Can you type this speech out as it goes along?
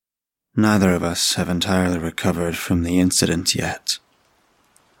Neither of us have entirely recovered from the incident yet.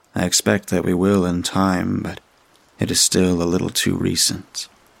 I expect that we will in time, but it is still a little too recent.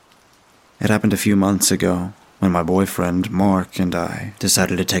 It happened a few months ago, when my boyfriend, Mark, and I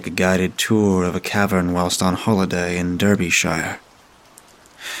decided to take a guided tour of a cavern whilst on holiday in Derbyshire.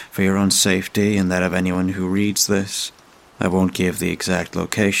 For your own safety and that of anyone who reads this, I won't give the exact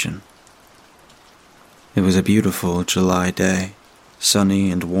location. It was a beautiful July day,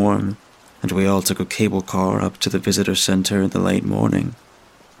 sunny and warm, and we all took a cable car up to the visitor center in the late morning.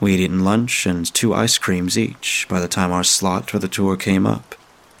 We had eaten lunch and 2 ice creams each by the time our slot for the tour came up.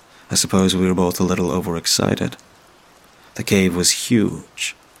 I suppose we were both a little overexcited. The cave was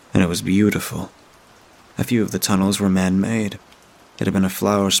huge, and it was beautiful. A few of the tunnels were man-made. It had been a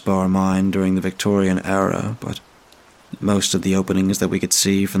flower spar mine during the Victorian era, but most of the openings that we could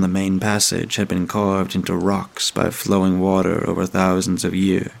see from the main passage had been carved into rocks by flowing water over thousands of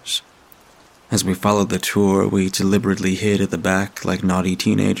years. As we followed the tour, we deliberately hid at the back like naughty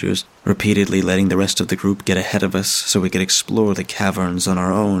teenagers, repeatedly letting the rest of the group get ahead of us so we could explore the caverns on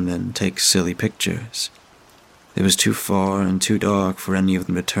our own and take silly pictures. It was too far and too dark for any of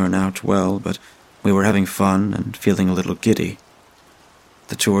them to turn out well, but we were having fun and feeling a little giddy.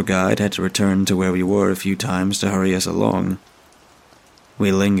 The tour guide had to return to where we were a few times to hurry us along.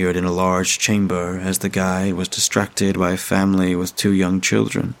 We lingered in a large chamber as the guide was distracted by a family with 2 young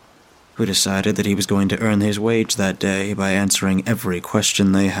children, who decided that he was going to earn his wage that day by answering every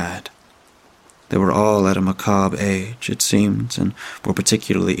question they had. They were all at a macabre age, it seemed, and were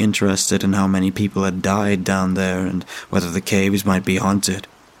particularly interested in how many people had died down there and whether the caves might be haunted.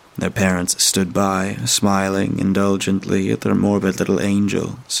 Their parents stood by, smiling indulgently at their morbid little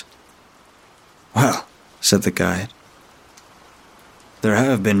angels. "Well," said the guide, "there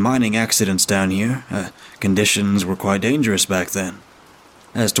have been mining accidents down here. Conditions were quite dangerous back then.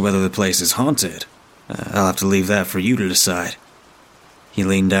 As to whether the place is haunted, I'll have to leave that for you to decide." He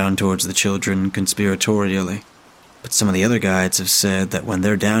leaned down towards the children conspiratorially. "But some of the other guides have said that when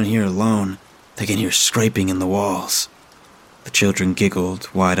they're down here alone, they can hear scraping in the walls." The children giggled,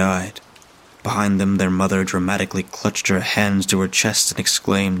 wide-eyed. Behind them, their mother dramatically clutched her hands to her chest and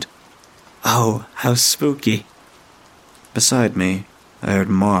exclaimed, "Oh, how spooky." Beside me, I heard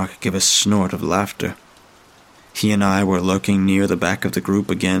Mark give a snort of laughter. He and I were lurking near the back of the group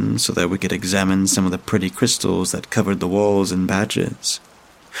again so that we could examine some of the pretty crystals that covered the walls in patches.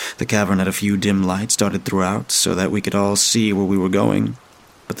 The cavern had a few dim lights dotted throughout so that we could all see where we were going,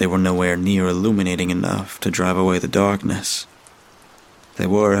 but they were nowhere near illuminating enough to drive away the darkness. They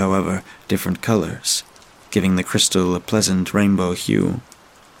were, however, different colors, giving the crystal a pleasant rainbow hue.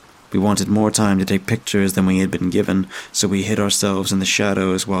 We wanted more time to take pictures than we had been given, so we hid ourselves in the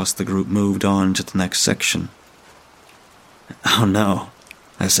shadows whilst the group moved on to the next section. "Oh no,"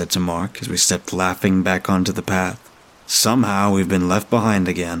 I said to Mark as we stepped laughing back onto the path. "Somehow we've been left behind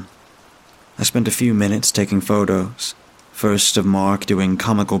again." I spent a few minutes taking photos, first of Mark doing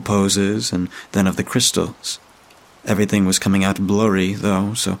comical poses and then of the crystals. Everything was coming out blurry,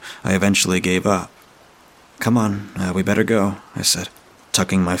 though, so I eventually gave up. "Come on, we better go," I said,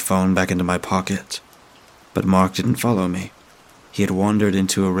 tucking my phone back into my pocket. But Mark didn't follow me. He had wandered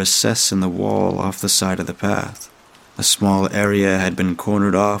into a recess in the wall off the side of the path. A small area had been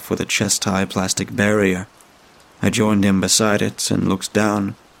cornered off with a chest-high plastic barrier. I joined him beside it and looked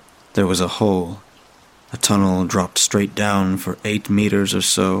down. There was a hole. A tunnel dropped straight down for 8 meters or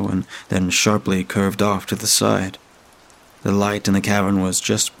so and then sharply curved off to the side. The light in the cavern was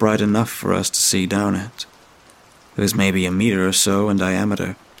just bright enough for us to see down it. It was maybe a meter or so in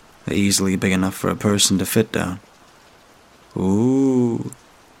diameter, easily big enough for a person to fit down. "Ooh,"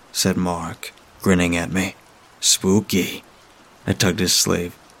 said Mark, grinning at me. "Spooky." I tugged his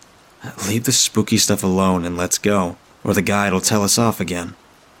sleeve. "Leave the spooky stuff alone and let's go, or the guide will tell us off again."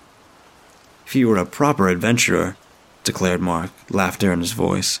 "If you were a proper adventurer," declared Mark, laughter in his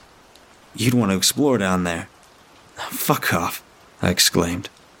voice, "you'd want to explore down there." "Fuck off," I exclaimed.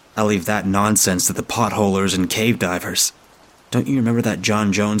 "I'll leave that nonsense to the potholers and cave divers. Don't you remember that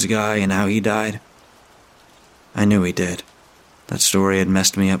John Jones guy and how he died?" I knew he did. That story had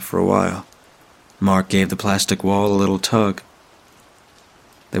messed me up for a while. Mark gave the plastic wall a little tug.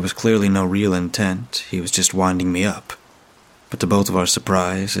 There was clearly no real intent, he was just winding me up. But to both of our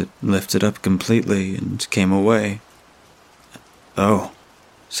surprise, it lifted up completely and came away. "Oh,"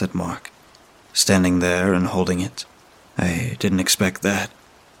 said Mark, standing there and holding it. "I didn't expect that."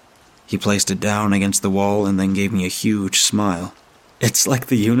 He placed it down against the wall and then gave me a huge smile. "It's like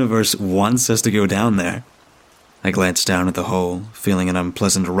the universe wants us to go down there." I glanced down at the hole, feeling an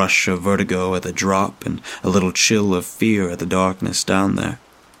unpleasant rush of vertigo at the drop and a little chill of fear at the darkness down there.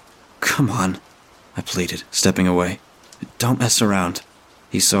 Come on, I pleaded, stepping away. Don't mess around.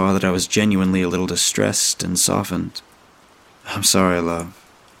 He saw that I was genuinely a little distressed and softened. I'm sorry, love.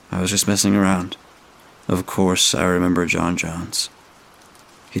 I was just messing around. Of course, I remember John Jones.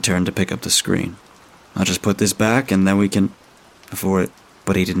 He turned to pick up the screen. I'll just put this back and then we can...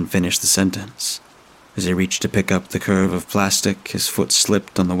 But he didn't finish the sentence. As he reached to pick up the curve of plastic, his foot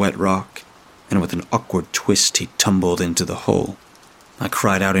slipped on the wet rock, and with an awkward twist he tumbled into the hole. I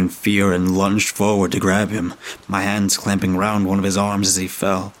cried out in fear and lunged forward to grab him, my hands clamping round one of his arms as he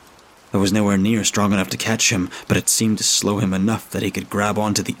fell. I was nowhere near strong enough to catch him, but it seemed to slow him enough that he could grab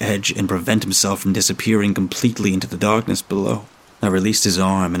onto the edge and prevent himself from disappearing completely into the darkness below. I released his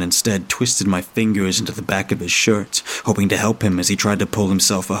arm and instead twisted my fingers into the back of his shirt, hoping to help him as he tried to pull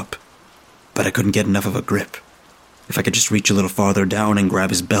himself up. But I couldn't get enough of a grip. If I could just reach a little farther down and grab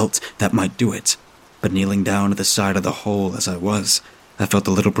his belt, that might do it. But kneeling down at the side of the hole as I was, I felt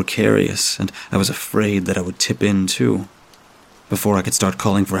a little precarious, and I was afraid that I would tip in too. Before I could start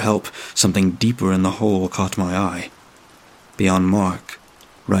calling for help, something deeper in the hole caught my eye. Beyond Mark,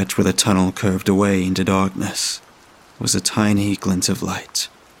 right where the tunnel curved away into darkness, was a tiny glint of light.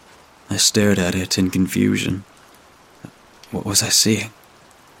 I stared at it in confusion. What was I seeing?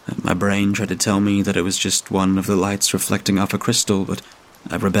 My brain tried to tell me that it was just one of the lights reflecting off a crystal, but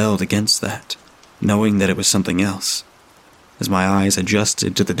I rebelled against that, knowing that it was something else. As my eyes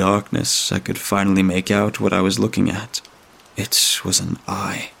adjusted to the darkness, I could finally make out what I was looking at. It was an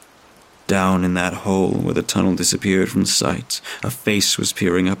eye. Down in that hole where the tunnel disappeared from sight, a face was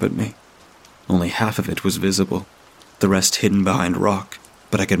peering up at me. Only half of it was visible, the rest hidden behind rock,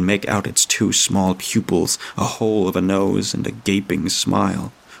 but I could make out its two small pupils, a hole of a nose and a gaping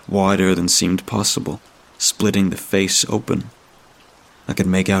smile, wider than seemed possible, splitting the face open. I could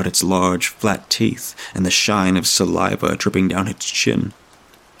make out its large, flat teeth and the shine of saliva dripping down its chin.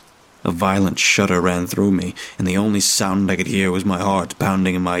 A violent shudder ran through me, and the only sound I could hear was my heart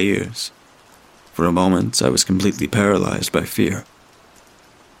pounding in my ears. For a moment, I was completely paralyzed by fear.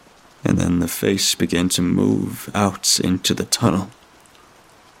 And then the face began to move out into the tunnel.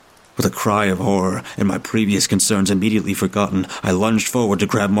 With a cry of horror and my previous concerns immediately forgotten, I lunged forward to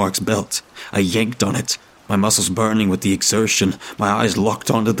grab Mark's belt. I yanked on it, my muscles burning with the exertion, my eyes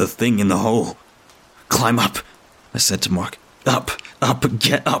locked onto the thing in the hole. "Climb up," I said to Mark. Up,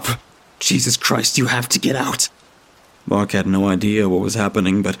 get up. Jesus Christ, you have to get out." Mark had no idea what was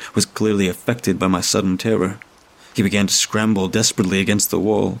happening, but was clearly affected by my sudden terror. He began to scramble desperately against the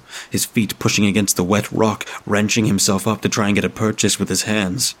wall, his feet pushing against the wet rock, wrenching himself up to try and get a purchase with his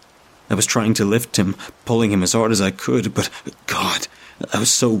hands. I was trying to lift him, pulling him as hard as I could, but, God, I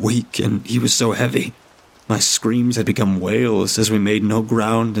was so weak and he was so heavy. My screams had become wails as we made no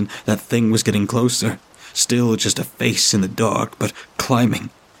ground, and that thing was getting closer. Still just a face in the dark, but climbing.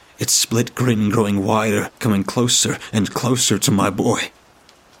 Its split grin growing wider, coming closer and closer to my boy.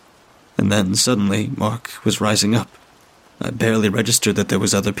 And then, suddenly, Mark was rising up. I barely registered that there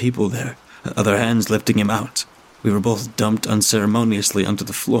was other people there, other hands lifting him out. We were both dumped unceremoniously onto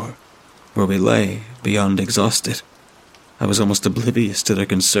the floor, where we lay, beyond exhausted. I was almost oblivious to their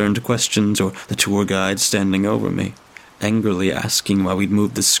concerned questions or the tour guide standing over me, angrily asking why we'd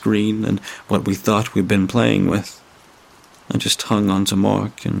moved the screen and what we thought we'd been playing with. I just hung onto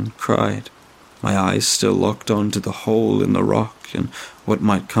Mark and cried, my eyes still locked onto the hole in the rock and what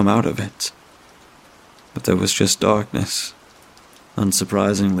might come out of it. But there was just darkness.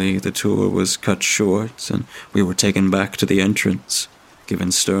 Unsurprisingly, the tour was cut short and we were taken back to the entrance,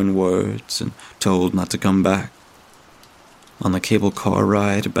 given stern words and told not to come back. On the cable car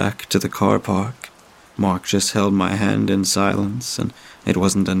ride back to the car park, Mark just held my hand in silence, and it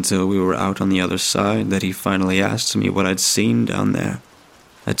wasn't until we were out on the other side that he finally asked me what I'd seen down there.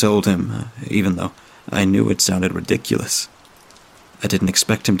 I told him, even though I knew it sounded ridiculous. I didn't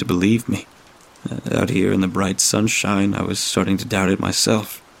expect him to believe me. Out here in the bright sunshine, I was starting to doubt it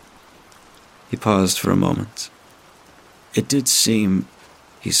myself. He paused for a moment. "It did seem,"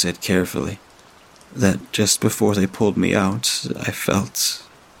 he said carefully, "that just before they pulled me out, I felt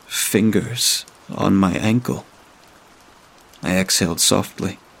fingers on my ankle." I exhaled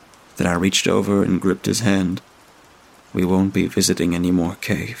softly. Then I reached over and gripped his hand. "We won't be visiting any more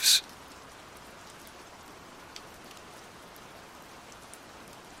caves."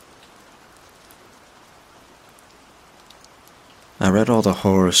 I read all the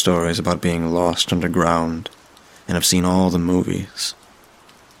horror stories about being lost underground, and I've seen all the movies.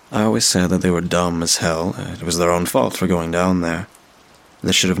 I always said that they were dumb as hell. It was their own fault for going down there.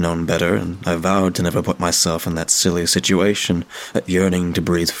 They should have known better, and I vowed to never put myself in that silly situation, yearning to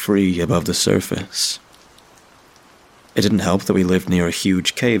breathe free above the surface. It didn't help that we lived near a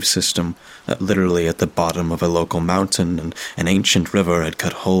huge cave system, literally at the bottom of a local mountain, and an ancient river had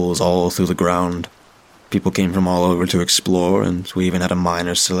cut holes all through the ground. People came from all over to explore, and we even had a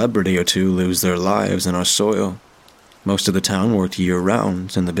minor celebrity or two lose their lives in our soil. Most of the town worked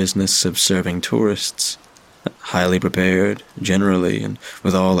year-round in the business of serving tourists. Highly prepared, generally, and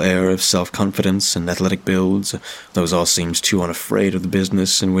with all air of self-confidence and athletic builds, those all seemed too unafraid of the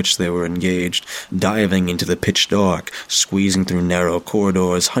business in which they were engaged, diving into the pitch dark, squeezing through narrow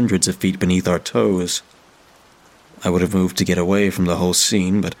corridors hundreds of feet beneath our toes. I would have moved to get away from the whole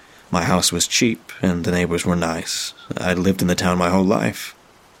scene, but my house was cheap, and the neighbors were nice. I'd lived in the town my whole life.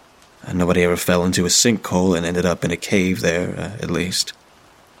 Nobody ever fell into a sinkhole and ended up in a cave there, at least.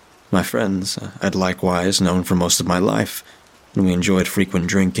 My friends I'd likewise known for most of my life, and we enjoyed frequent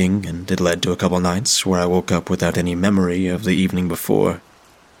drinking, and it led to a couple nights where I woke up without any memory of the evening before.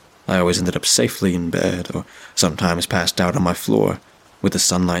 I always ended up safely in bed, or sometimes passed out on my floor, with the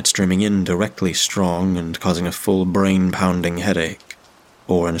sunlight streaming in directly strong and causing a full brain-pounding headache,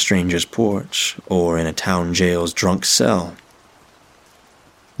 or in a stranger's porch, or in a town jail's drunk cell.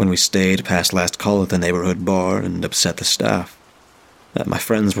 When we stayed past last call at the neighborhood bar and upset the staff, my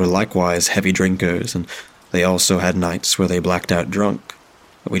friends were likewise heavy drinkers, and they also had nights where they blacked out drunk.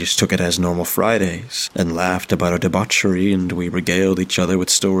 We just took it as normal Fridays, and laughed about our debauchery, and we regaled each other with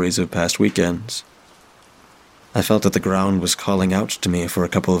stories of past weekends. I felt that the ground was calling out to me for a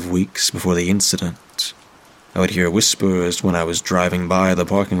couple of weeks before the incident. I would hear whispers when I was driving by the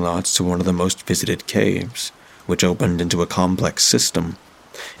parking lots to one of the most visited caves, which opened into a complex system,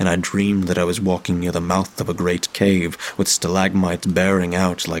 and I dreamed that I was walking near the mouth of a great cave with stalagmites bearing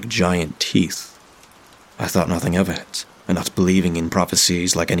out like giant teeth. I thought nothing of it, and not believing in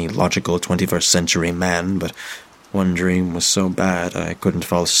prophecies like any logical 21st century man, but one dream was so bad I couldn't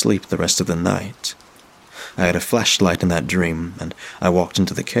fall asleep the rest of the night. I had a flashlight in that dream, and I walked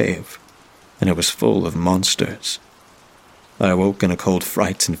into the cave, and it was full of monsters. I awoke in a cold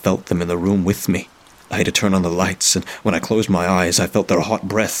fright and felt them in the room with me. I had to turn on the lights, and when I closed my eyes, I felt their hot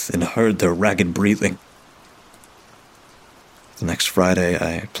breath and heard their ragged breathing. The next Friday, I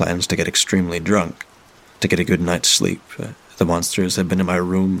had plans to get extremely drunk, to get a good night's sleep. The monsters had been in my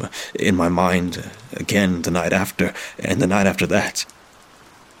room, in my mind, again the night after, and the night after that.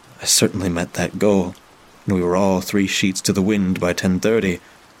 I certainly met that goal, and we were all 3 sheets to the wind by 10:30,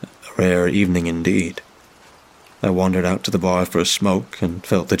 a rare evening indeed. I wandered out to the bar for a smoke and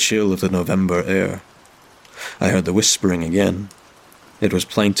felt the chill of the November air. I heard the whispering again. It was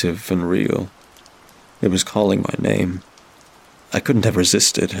plaintive and real. It was calling my name. I couldn't have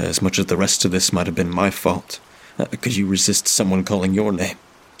resisted, as much as the rest of this might have been my fault. Could you resist someone calling your name?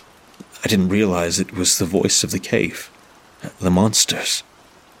 I didn't realize it was the voice of the cave. The monsters.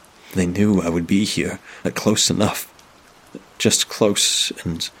 They knew I would be here, close enough. Just close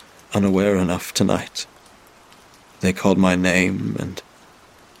and unaware enough tonight. They called my name, and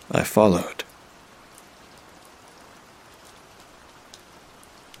I followed.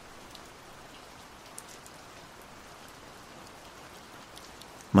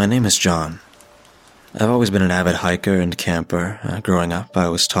 My name is John. I've always been an avid hiker and camper. Growing up, I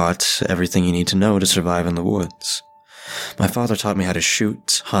was taught everything you need to know to survive in the woods. My father taught me how to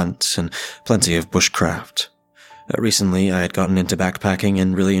shoot, hunt, and plenty of bushcraft. Recently, I had gotten into backpacking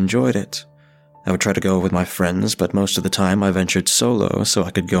and really enjoyed it. I would try to go with my friends, but most of the time I ventured solo so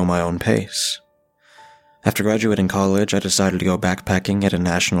I could go my own pace. After graduating college, I decided to go backpacking at a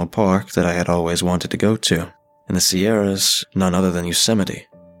national park that I had always wanted to go to. In the Sierras, none other than Yosemite.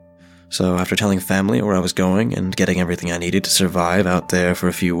 So after telling family where I was going and getting everything I needed to survive out there for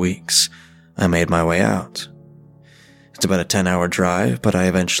a few weeks, I made my way out. It's about a 10-hour drive, but I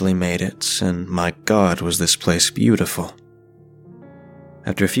eventually made it, and my God, was this place beautiful.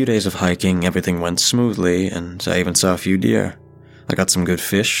 After a few days of hiking, everything went smoothly, and I even saw a few deer. I got some good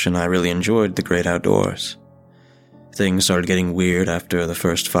fish, and I really enjoyed the great outdoors. Things started getting weird after the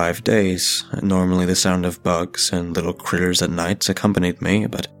first 5 days. Normally the sound of bugs and little critters at night accompanied me,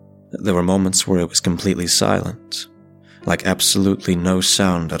 but there were moments where it was completely silent. Like absolutely no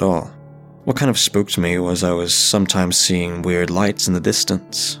sound at all. What kind of spooked me was I was sometimes seeing weird lights in the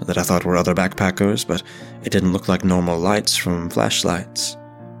distance that I thought were other backpackers, but it didn't look like normal lights from flashlights.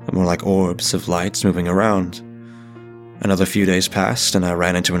 More like orbs of lights moving around. Another few days passed, and I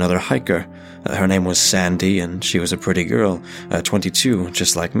ran into another hiker. Her name was Sandy, and she was a pretty girl, 22,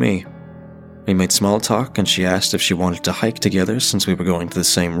 just like me. We made small talk, and she asked if she wanted to hike together since we were going to the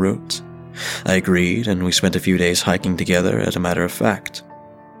same route. I agreed, and we spent a few days hiking together as a matter of fact.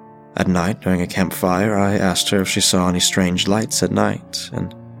 At night, during a campfire, I asked her if she saw any strange lights at night,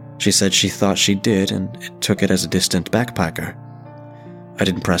 and She said she thought she did and took it as a distant backpacker. I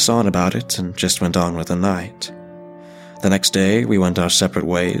didn't press on about it and just went on with the night. The next day, we went our separate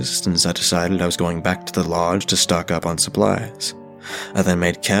ways since I decided I was going back to the lodge to stock up on supplies. I then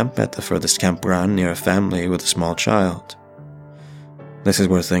made camp at the furthest campground near a family with a small child. This is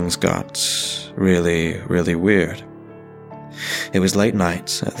where things got really, really weird. It was late night,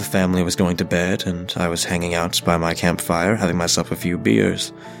 the family was going to bed, and I was hanging out by my campfire having myself a few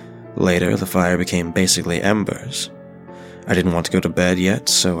beers. Later, the fire became basically embers. I didn't want to go to bed yet,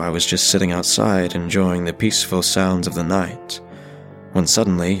 so I was just sitting outside enjoying the peaceful sounds of the night, when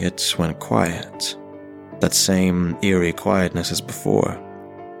suddenly it went quiet. That same eerie quietness as before.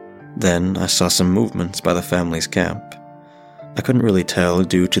 Then I saw some movements by the family's camp. I couldn't really tell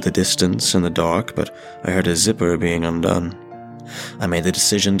due to the distance and the dark, but I heard a zipper being undone. I made the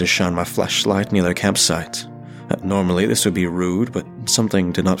decision to shine my flashlight near their campsite. Normally this would be rude, but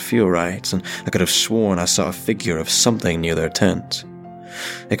something did not feel right, and I could have sworn I saw a figure of something near their tent.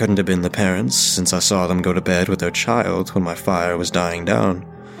 It couldn't have been the parents, since I saw them go to bed with their child when my fire was dying down.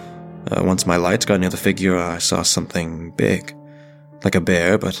 Once my light got near the figure, I saw something big. Like a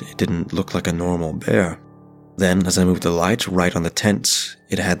bear, but it didn't look like a normal bear. Then, as I moved the light right on the tent,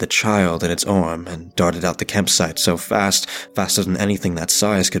 it had the child in its arm and darted out the campsite so fast, faster than anything that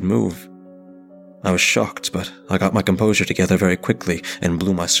size could move. I was shocked, but I got my composure together very quickly and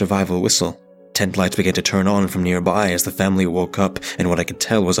blew my survival whistle. Tent lights began to turn on from nearby as the family woke up, and what I could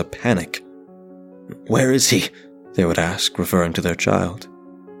tell was a panic. "Where is he?" they would ask, referring to their child.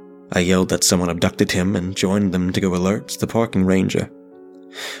 I yelled that someone abducted him and joined them to go alert the parking ranger.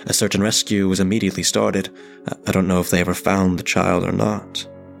 A search and rescue was immediately started. I don't know if they ever found the child or not.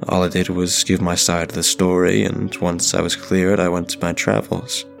 All I did was give my side of the story, and once I was cleared, I went to my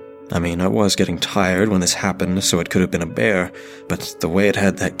travels. I mean, I was getting tired when this happened, so it could have been a bear, but the way it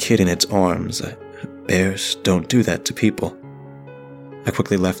had that kid in its arms, bears don't do that to people. I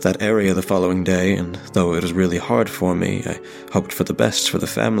quickly left that area the following day, and though it was really hard for me, I hoped for the best for the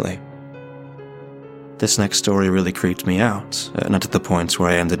family. This next story really creeped me out, not to the point where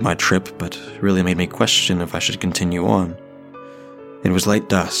I ended my trip, but really made me question if I should continue on. It was late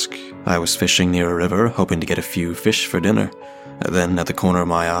dusk. I was fishing near a river, hoping to get a few fish for dinner. Then, at the corner of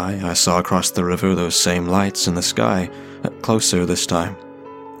my eye, I saw across the river those same lights in the sky, closer this time.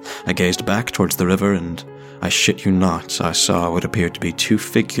 I gazed back towards the river, and I shit you not, I saw what appeared to be two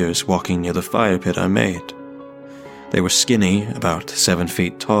figures walking near the fire pit I made. They were skinny, about 7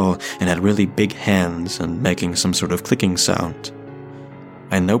 feet tall, and had really big hands and making some sort of clicking sound.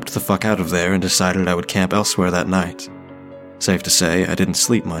 I noped the fuck out of there and decided I would camp elsewhere that night. Safe to say, I didn't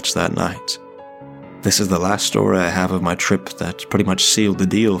sleep much that night. This is the last story I have of my trip that pretty much sealed the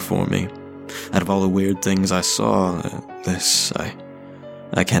deal for me. Out of all the weird things I saw, this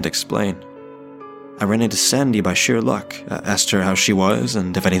I can't explain. I ran into Sandy by sheer luck, asked her how she was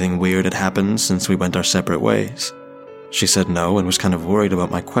and if anything weird had happened since we went our separate ways. She said no and was kind of worried about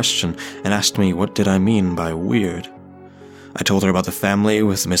my question and asked me what did I mean by weird. I told her about the family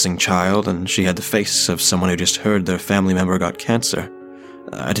with the missing child, and she had the face of someone who just heard their family member got cancer.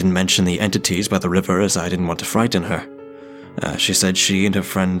 I didn't mention the entities by the river as I didn't want to frighten her. She said she and her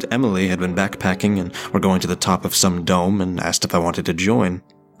friend Emily had been backpacking and were going to the top of some dome and asked if I wanted to join.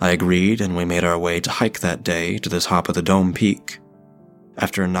 I agreed, and we made our way to hike that day to the top of the dome peak.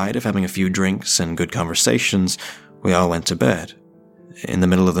 After a night of having a few drinks and good conversations, we all went to bed. In the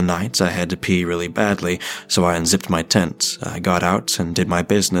middle of the night, I had to pee really badly, so I unzipped my tent. I got out and did my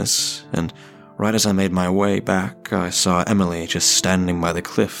business, and right as I made my way back, I saw Emily just standing by the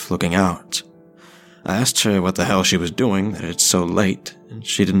cliff looking out. I asked her what the hell she was doing, that it's so late, and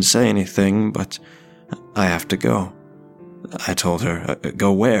she didn't say anything, but I have to go. I told her,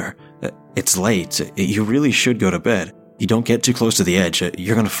 go where? It's late. You really should go to bed. You don't get too close to the edge.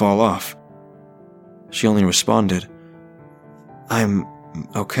 You're gonna fall off. She only responded, I'm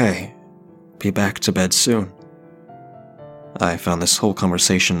okay. Be back to bed soon. I found this whole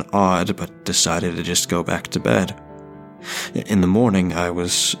conversation odd, but decided to just go back to bed. In the morning, I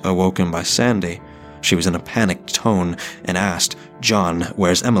was awoken by Sandy. She was in a panicked tone and asked, John,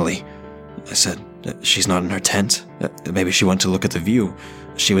 where's Emily? I said, she's not in her tent. Maybe she went to look at the view.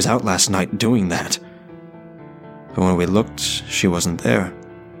 She was out last night doing that. But when we looked, she wasn't there.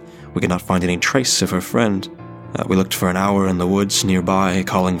 We could not find any trace of her friend. We looked for an hour in the woods nearby,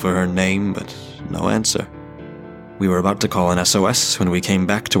 calling for her name, but no answer. We were about to call an SOS when we came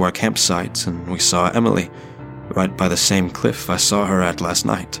back to our campsite, and we saw Emily, right by the same cliff I saw her at last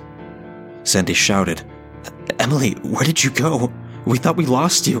night. Sandy shouted, Emily, where did you go? We thought we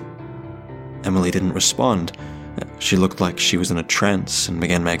lost you. Emily didn't respond. She looked like she was in a trance and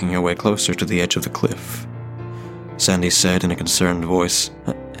began making her way closer to the edge of the cliff. Sandy said in a concerned voice,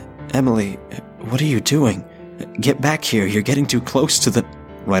 "Emily, what are you doing? Get back here, you're getting too close to the—"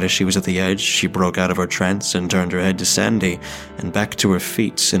 Right as she was at the edge, she broke out of her trance and turned her head to Sandy and back to her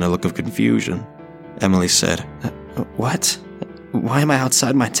feet in a look of confusion. Emily said, "What? Why am I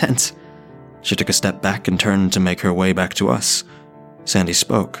outside my tent?" She took a step back and turned to make her way back to us. Sandy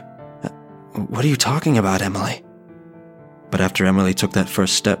spoke. "What are you talking about, Emily?" But after Emily took that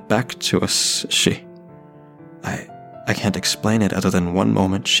first step back to us, I can't explain it other than one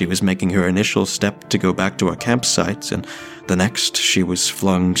moment she was making her initial step to go back to our campsite, and the next she was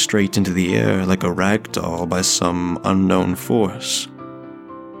flung straight into the air like a rag doll by some unknown force.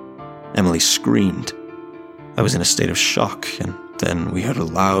 Emily screamed. I was in a state of shock, and then we heard a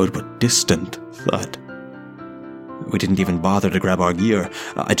loud but distant thud. We didn't even bother to grab our gear.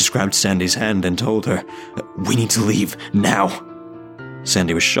 I just grabbed Sandy's hand and told her, "We need to leave, now."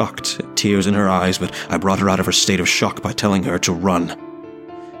 Sandy was shocked, tears in her eyes, but I brought her out of her state of shock by telling her to run.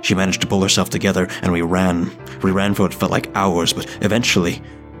 She managed to pull herself together, and we ran. We ran for what felt like hours, but eventually,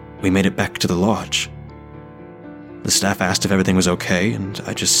 we made it back to the lodge. The staff asked if everything was okay, and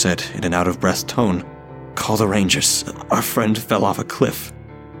I just said in an out-of-breath tone, "Call the Rangers. Our friend fell off a cliff."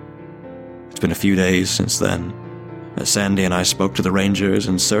 It's been a few days since then. Sandy and I spoke to the Rangers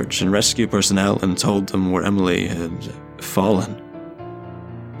and search and rescue personnel and told them where Emily had fallen.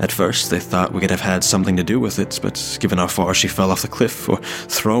 At first, they thought we could have had something to do with it, but given how far she fell off the cliff, or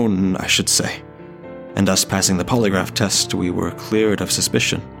thrown, I should say, and us passing the polygraph test, we were cleared of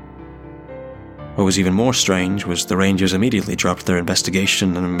suspicion. What was even more strange was the Rangers immediately dropped their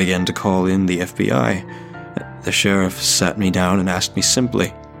investigation and began to call in the FBI. The sheriff sat me down and asked me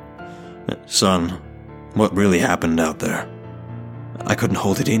simply, "Son, what really happened out there?" I couldn't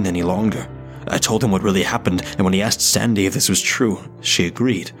hold it in any longer. I told him what really happened, and when he asked Sandy if this was true, she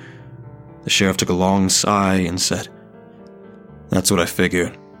agreed. The sheriff took a long sigh and said, "That's what I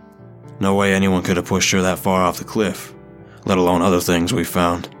figured. No way anyone could have pushed her that far off the cliff, let alone other things we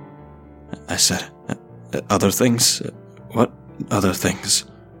found." I said, "Other things? What other things?"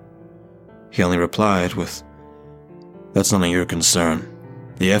 He only replied with, "That's none of your concern.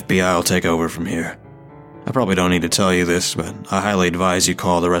 The FBI will take over from here. I probably don't need to tell you this, but I highly advise you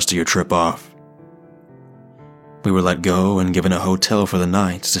call the rest of your trip off." We were let go and given a hotel for the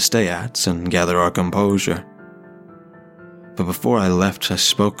night to stay at and gather our composure. But before I left, I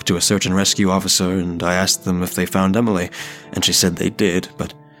spoke to a search and rescue officer and I asked them if they found Emily, and she said they did,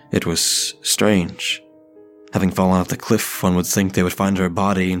 but it was strange. Having fallen off the cliff, one would think they would find her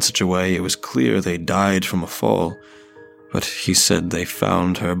body in such a way it was clear they died from a fall. But he said they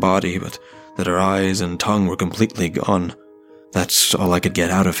found her body, but that her eyes and tongue were completely gone. That's all I could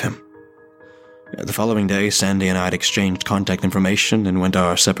get out of him. The following day, Sandy and I had exchanged contact information and went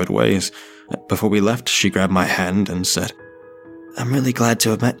our separate ways. Before we left, she grabbed my hand and said, "I'm really glad to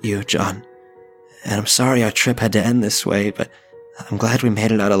have met you, John. And I'm sorry our trip had to end this way, but I'm glad we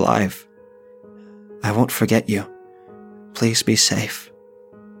made it out alive. I won't forget you. Please be safe."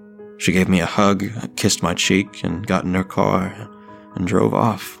 She gave me a hug, kissed my cheek, and got in her car and drove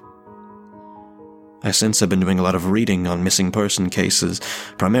off. I since have been doing a lot of reading on missing person cases,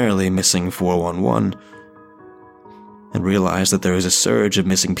 primarily missing 411, and realized that there is a surge of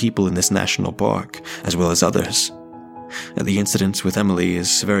missing people in this national park, as well as others. The incident with Emily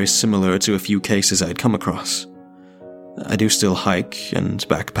is very similar to a few cases I'd come across. I do still hike and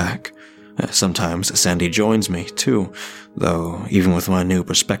backpack. Sometimes Sandy joins me, too, though even with my new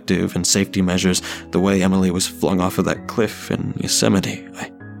perspective and safety measures, the way Emily was flung off of that cliff in Yosemite,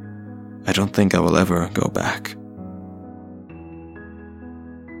 I don't think I will ever go back.